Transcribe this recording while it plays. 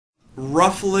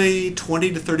roughly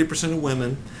 20 to 30% of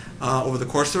women over the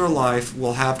course of their life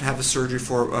will have to have a surgery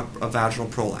for a vaginal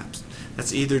prolapse.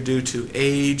 That's either due to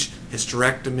age,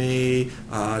 hysterectomy,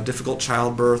 difficult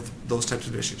childbirth, those types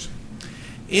of issues.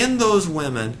 In those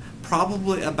women,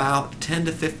 probably about 10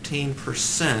 to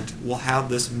 15% will have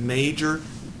this major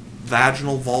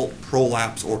vaginal vault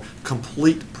prolapse or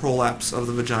complete prolapse of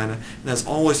the vagina, and that's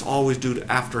always due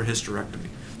to after hysterectomy.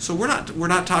 So we're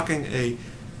not talking a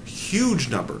huge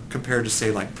number compared to,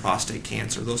 say, like prostate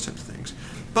cancer, those types of things.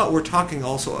 But we're talking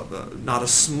also not a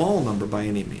small number by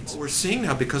any means. What we're seeing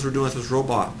now, because we're doing this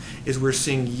robot, is we're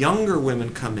seeing younger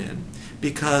women come in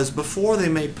because before they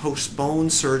may postpone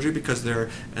surgery because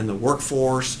they're in the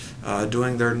workforce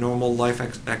doing their normal life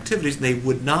activities, they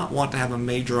would not want to have a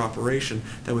major operation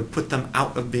that would put them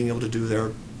out of being able to do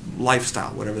their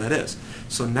lifestyle, whatever that is.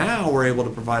 So now we're able to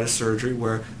provide a surgery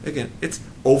where, again, it's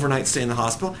overnight stay in the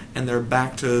hospital and they're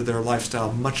back to their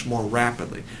lifestyle much more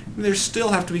rapidly. And they still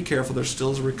have to be careful. There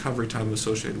still is a recovery time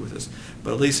associated with this,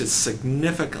 but at least it's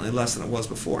significantly less than it was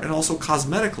before. And also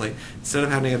cosmetically, instead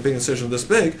of having a big incision this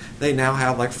big, they now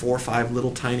have like 4 or 5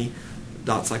 little tiny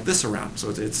dots like this around.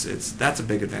 So that's a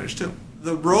big advantage too.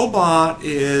 The robot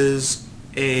is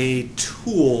a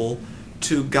tool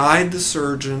to guide the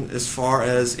surgeon as far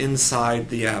as inside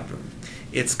the abdomen.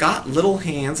 It's got little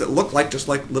hands that look like just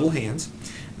like little hands.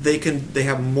 They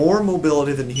have more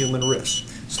mobility than the human wrist.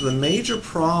 So the major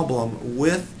problem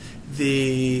with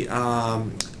the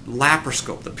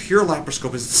laparoscope, the pure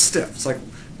laparoscope, is stiff. It's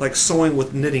like sewing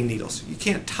with knitting needles. You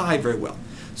can't tie very well.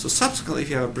 So subsequently, if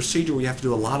you have a procedure where you have to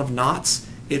do a lot of knots,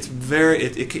 it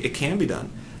can be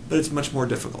done, but it's much more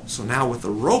difficult. So now with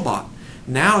the robot,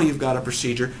 now you've got a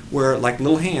procedure where, like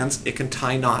little hands, it can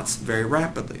tie knots very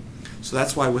rapidly. So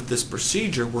that's why with this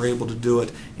procedure we're able to do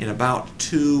it in about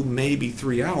 2, maybe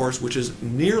 3 hours, which is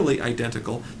nearly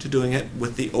identical to doing it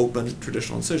with the open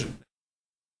traditional incision.